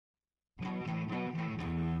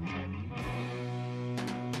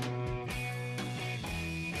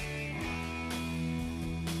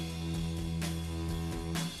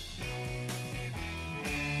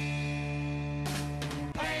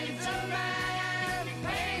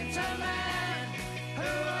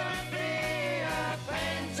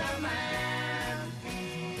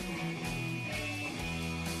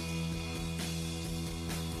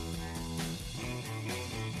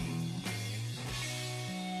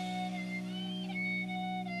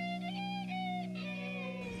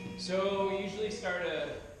So we usually start a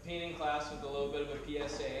painting class with a little bit of a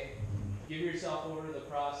PSA. Give yourself over to the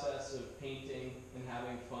process of painting and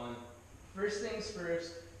having fun. First things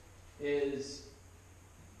first is,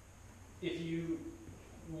 if you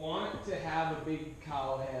want to have a big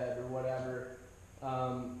cow head or whatever,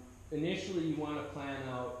 initially you want to plan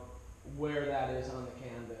out where that is on the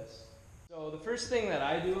canvas. So the first thing that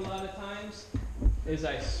I do a lot of times is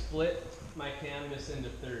I split my canvas into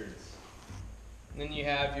thirds. And then you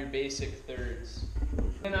have your basic thirds.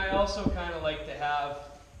 And I also kind of like to have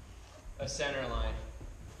a center line.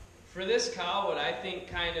 For this cow, what I think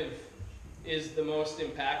kind of is the most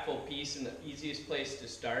impactful piece and the easiest place to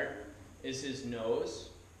start is his nose.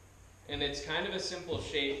 And it's kind of a simple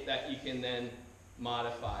shape that you can then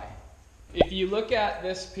modify. If you look at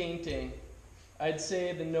this painting, I'd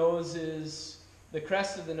say the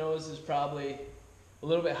crest of the nose is probably a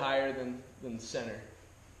little bit higher than the center.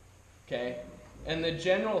 Okay? And the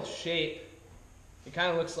general shape, it kind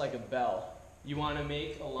of looks like a bell. You want to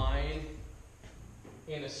make a line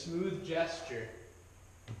in a smooth gesture.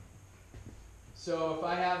 So if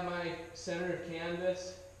I have my center of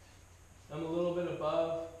canvas, I'm a little bit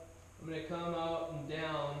above, I'm going to come out and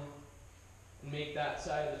down and make that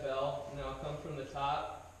side of the bell, and then I'll come from the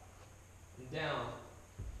top and down.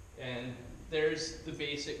 And there's the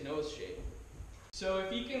basic nose shape. So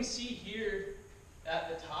if you can see here,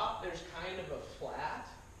 at the top, there's kind of a flat,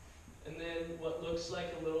 and then what looks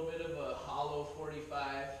like a little bit of a hollow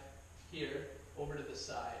 45 here, over to the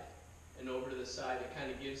side. And over to the side, it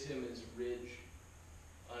kind of gives him his ridge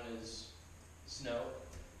on his snout.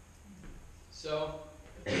 So,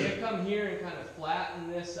 I'm going to come here and kind of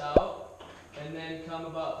flatten this out, and then come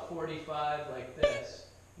about 45 like this,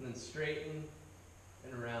 and then straighten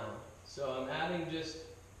and around. So I'm adding just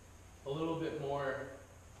a little bit more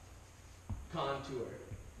contour.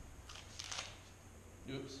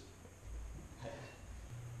 Oops.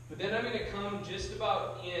 But then I'm going to come just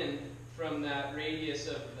about in from that radius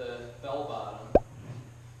of the bell bottom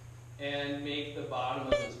and make the bottom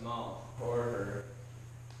of his mouth or her.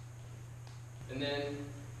 And then,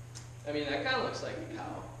 I mean, that kind of looks like a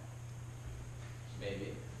cow.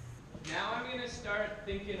 Maybe. Now I'm going to start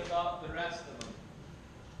thinking about the rest of them.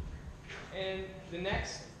 And the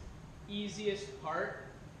next easiest part,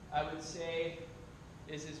 I would say,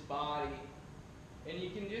 is his body. And you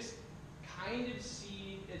can just kind of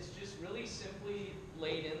see, it's just really simply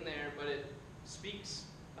laid in there, but it speaks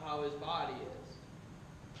how his body is.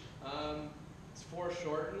 It's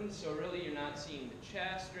foreshortened, so really you're not seeing the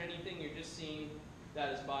chest or anything, you're just seeing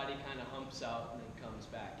that his body kind of humps out and then comes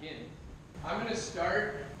back in. I'm going to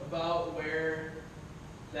start about where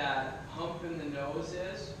that hump in the nose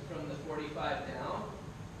is, from the 45 down.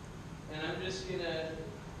 And I'm just going to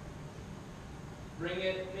bring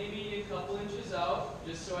it maybe a couple inches out,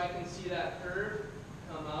 just so I can see that curve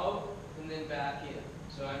come out and then back in.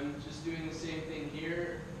 So I'm just doing the same thing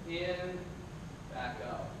here, in, back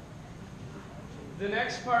out. The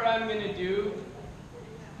next part I'm going to do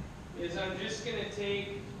is I'm just going to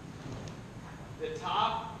take the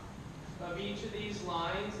top of each of these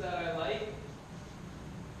lines that I like,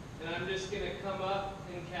 and I'm just going to come up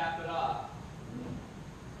and cap it off.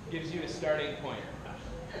 Gives you a starting point.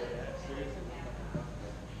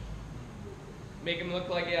 Make him look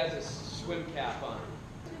like he has a swim cap on.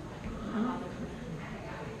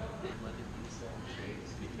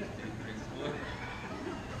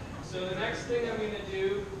 So the next thing I'm going to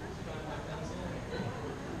do,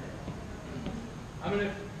 I'm going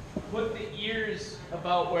to put the ears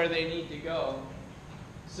about where they need to go.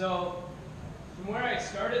 So from where I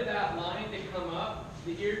started that line to come up,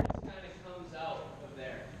 the ear just kind of comes out of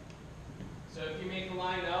there. So if you make a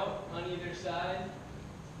line out on either side,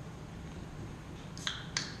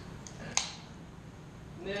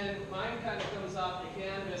 and then mine kind of comes off the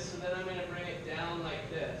canvas, so then I'm going to bring it down like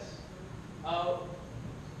this, out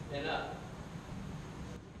and up.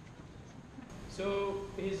 So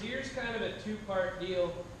his ear's kind of a two-part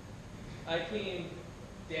deal. I came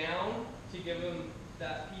down to give him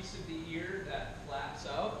that piece of the ear that flaps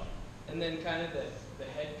out, and then kind of the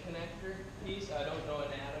head connector piece. I don't know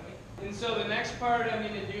anatomy. And so the next part I'm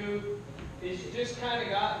going to do is you just kind of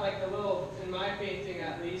got like a little, in my painting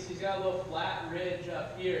at least, he's got a little flat ridge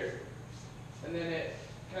up here. And then it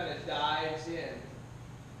kind of dives in.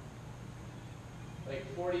 Like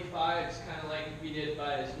 45 is kind of like if he did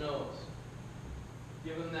by his nose.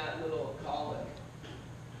 Give him that little colic.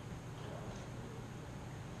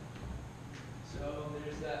 So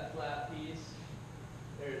there's that flat piece.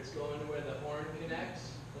 There it's going to where the horn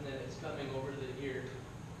connects, and then it's coming over the ear.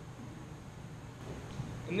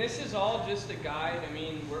 And this is all just a guide. I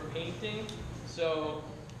mean, we're painting, so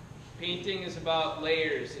painting is about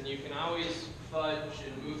layers, and you can always fudge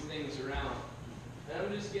and move things around. And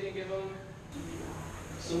I'm just going to give them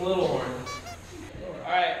some little horns.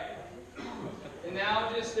 All right. And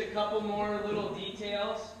now just a couple more little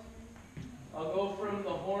details. I'll go from the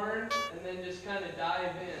horn and then just kind of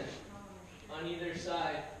dive in on either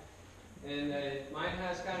side. And mine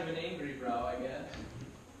has kind of an angry brow, I guess.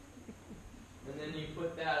 And then you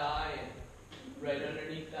put that eye right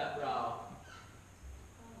underneath that brow.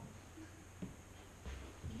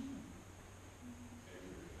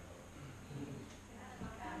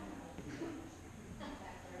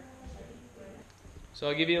 So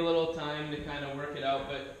I'll give you a little time to kind of work it out,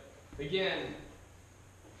 but again,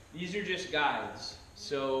 these are just guides.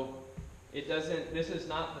 So this is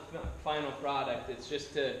not the final product, it's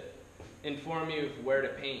just to inform you of where to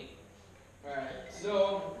paint. Alright,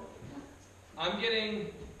 so I'm getting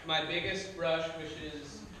my biggest brush, which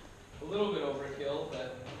is a little bit overkill,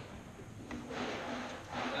 but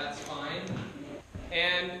that's fine.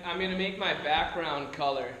 And I'm going to make my background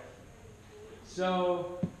color.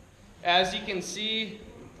 So as you can see,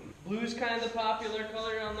 blue's kind of the popular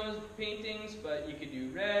color on those paintings, but you could do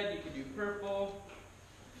red, you could do purple,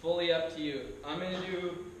 fully up to you. I'm going to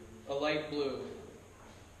do a light blue.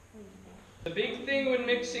 The big thing when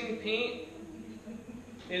mixing paint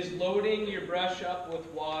is loading your brush up with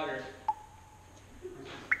water.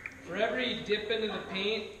 For every dip into the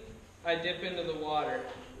paint, I dip into the water.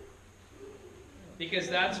 Because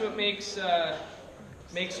that's what makes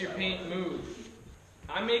your paint move.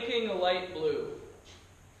 I'm making a light blue.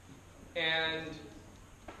 And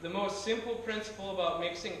the most simple principle about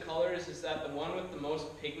mixing colors is that the one with the most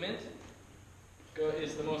pigment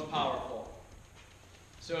is the most powerful.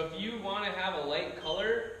 So if you want to have a light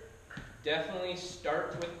color, definitely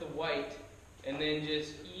start with the white and then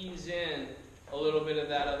just ease in a little bit of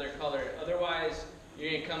that other color. Otherwise,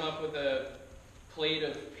 you're going to come up with a plate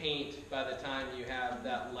of paint by the time you have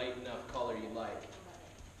that light enough color you like.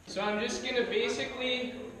 So I'm just going to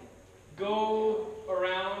basically go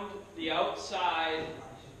around the outside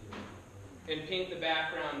and paint the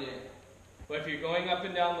background in. But if you're going up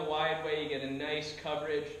and down the wide way, you get a nice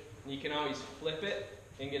coverage. And you can always flip it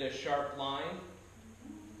and get a sharp line.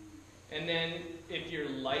 And then if you're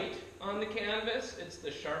light on the canvas, it's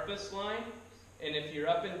the sharpest line. And if you're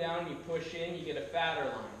up and down, you push in, you get a fatter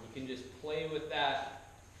line. You can just play with that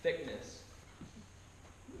thickness.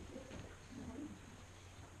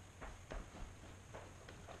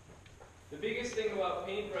 The biggest thing about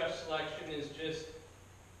paintbrush selection is just,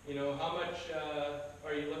 how much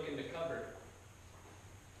are you looking to cover?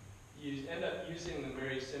 You end up using them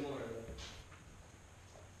very similarly.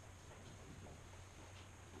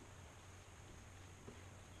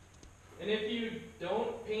 And if you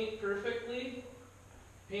don't paint perfectly,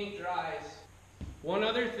 paint dries. One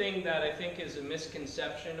other thing that I think is a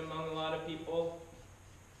misconception among a lot of people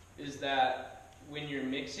is that when you're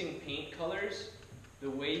mixing paint colors, the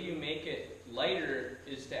way you make it lighter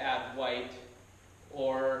is to add white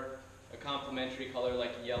or a complementary color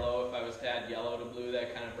like yellow. If I was to add yellow to blue,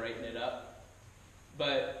 that kind of brighten it up.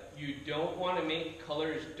 But you don't want to make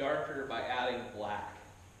colors darker by adding black.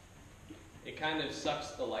 It kind of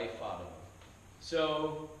sucks the life out of them.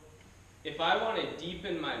 So if I want to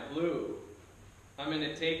deepen my blue, I'm going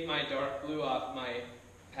to take my dark blue off my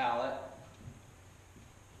palette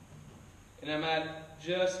and I'm add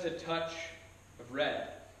just a touch of red.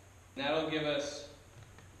 And that'll give us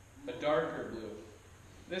a darker blue.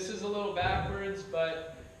 This is a little backwards,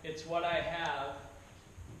 but it's what I have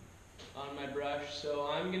on my brush. So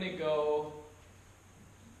I'm going to go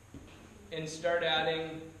and start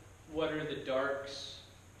adding what are the darks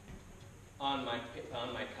on my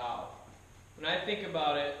cow. When I think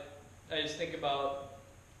about it, I just think about,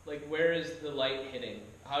 like, where is the light hitting?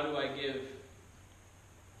 How do I give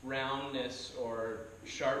roundness or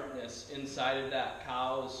sharpness inside of that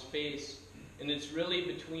cow's face? And it's really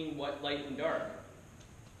between what light and dark.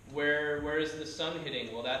 Where is the sun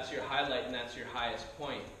hitting? Well, that's your highlight and that's your highest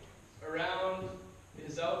point. Around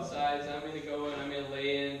his outsides, I'm going to go and I'm going to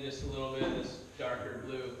lay in just a little bit of this darker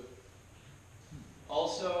blue.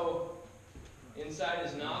 Also, Inside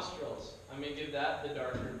his nostrils, I'm going to give that the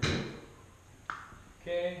darker blue.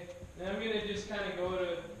 Okay, then I'm going to just kind of go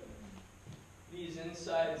to these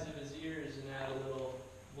insides of his ears and add a little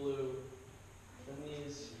blue. And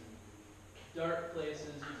these dark places,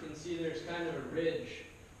 you can see there's kind of a ridge.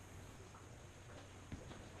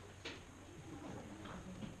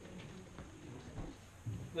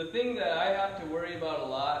 The thing that I have to worry about a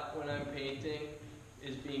lot when I'm painting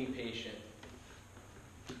is being patient.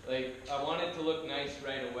 Like, I want it to look nice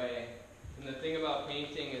right away. And the thing about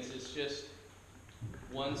painting is it's just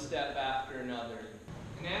one step after another.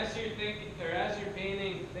 And as you're thinking, or as you're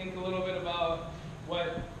painting, think a little bit about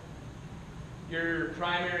what your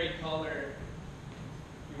primary color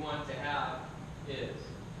you want to have is.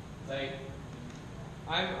 Like,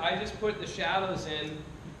 I just put the shadows in,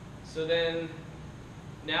 so then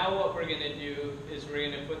now what we're going to do is we're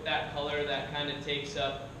going to put that color that kind of takes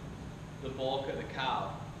up the bulk of the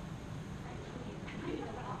cow.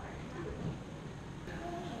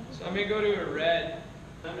 So I'm going to go to a red.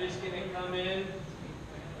 I'm just going to come in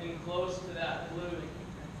close to that blue.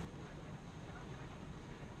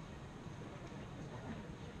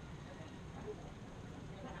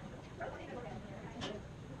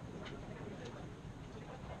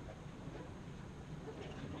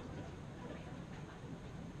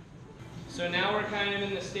 So now we're kind of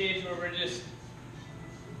in the stage where we're just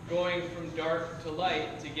going from dark to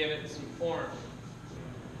light to give it some form.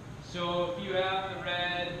 So if you have the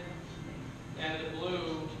red and the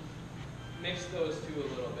blue, mix those two a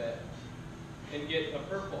little bit and get a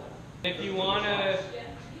purple. If you want to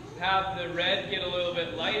have the red get a little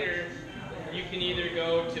bit lighter, you can either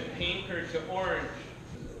go to pink or to orange.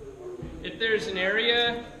 If there's an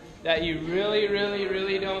area that you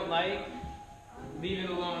really don't like, leave it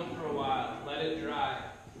alone for a while. Let it dry.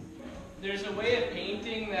 There's a way of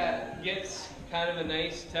painting that gets kind of a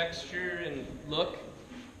nice texture and look.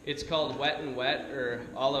 It's called wet and wet, or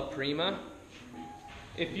alla prima.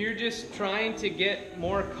 If you're just trying to get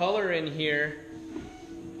more color in here,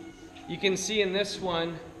 you can see in this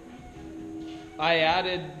one, I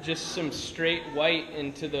added just some straight white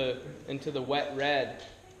into the wet red,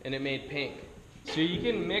 and it made pink. So you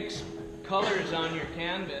can mix colors on your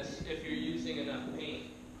canvas if you're using enough paint.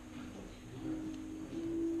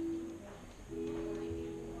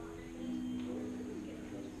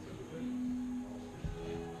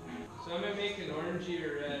 So I'm going to make an orangey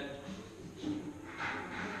or red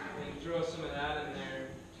and throw some of that in there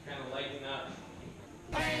to kind of lighten up.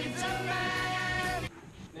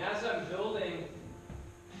 And as I'm building,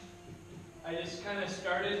 I just kind of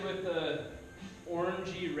started with the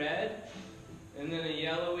orangey red and then a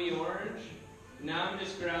yellowy orange. Now I'm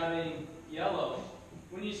just grabbing yellow.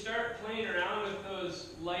 When you start playing around with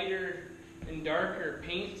those lighter and darker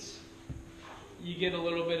paints, you get a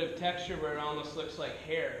little bit of texture where it almost looks like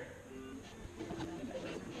hair.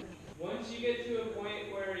 Once you get to a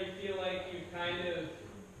point where you feel like you've kind of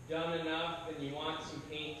done enough and you want some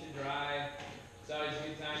paint to dry, it's always a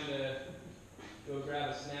good time to go grab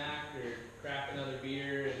a snack or crack another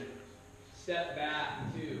beer and step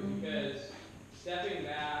back too, because stepping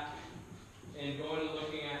back and going and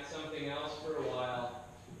looking at something else for a while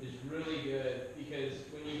is really good, because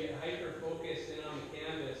when you get hyper-focused in on the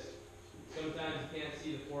canvas, sometimes you can't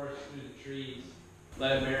see the forest through the trees.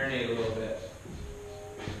 Let it marinate a little bit.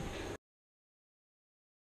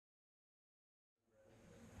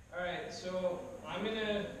 Alright, so I'm going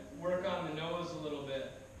to work on the nose a little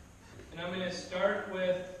bit. And I'm going to start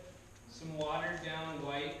with some watered down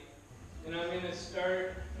white. And I'm going to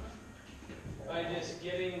start by just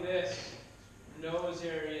getting this nose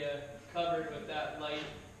area covered with that light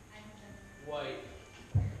white.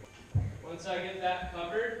 Once I get that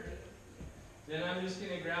covered, then I'm just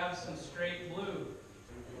going to grab some straight blue.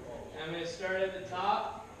 I'm going to start at the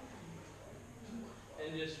top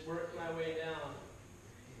and just work my way down.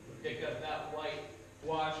 Pick up that white,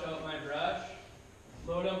 wash out my brush,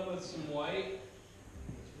 load up with some white,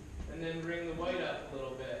 and then bring the white up a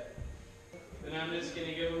little bit. Then I'm just going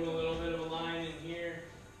to give them a little bit of a line in here.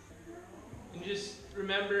 And just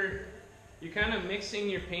remember, you're kind of mixing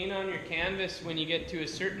your paint on your canvas when you get to a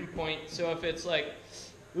certain point. So if it's like,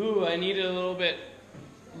 ooh, I need it a little bit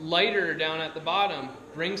lighter down at the bottom,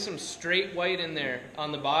 bring some straight white in there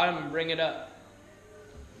on the bottom and bring it up.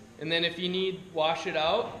 And then if you need, wash it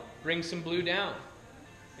out, bring some blue down.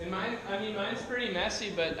 And mine's pretty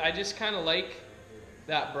messy, but I just kind of like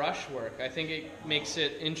that brush work. I think it makes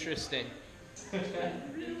it interesting.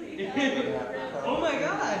 Oh my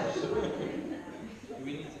gosh! Do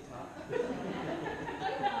we need to talk?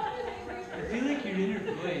 I feel like your inner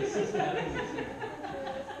voice is having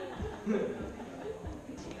this.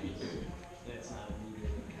 That's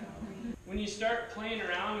you start playing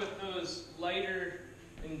around with those lighter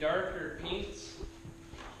and darker paints,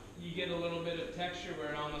 you get a little bit of texture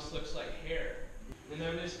where it almost looks like hair. And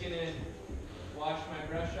I'm just going to wash my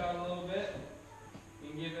brush out a little bit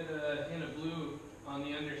and give it a hint of blue on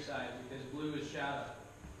the underside because blue is shadow.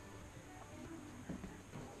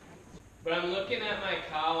 But I'm looking at my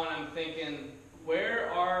cow and I'm thinking,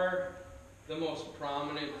 where are the most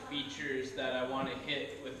prominent features that I want to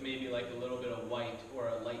hit with maybe like a little bit of white or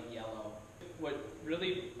a light yellow? What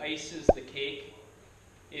really ices the cake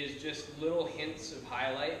is just little hints of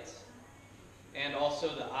highlights and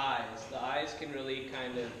also the eyes. The eyes can really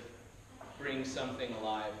kind of bring something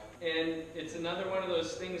alive. And it's another one of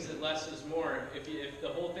those things that less is more. If the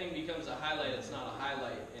whole thing becomes a highlight, it's not a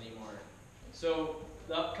highlight anymore. So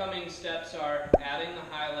the upcoming steps are adding the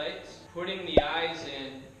highlights, putting the eyes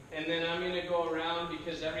in, and then I'm going to go around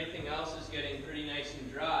because everything else is getting pretty nice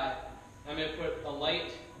and dry. I'm going to put a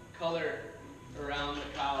light color around the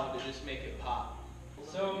cow to just make it pop.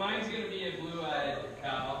 So mine's going to be a blue-eyed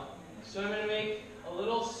cow. So I'm going to make a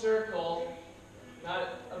little circle,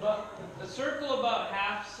 a circle about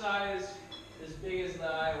half size as big as the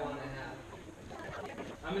eye I want to have.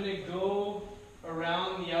 I'm going to go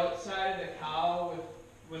around the outside of the cow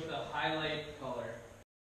with a highlight color.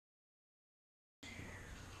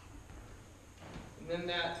 And then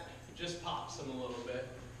that just pops them a little bit.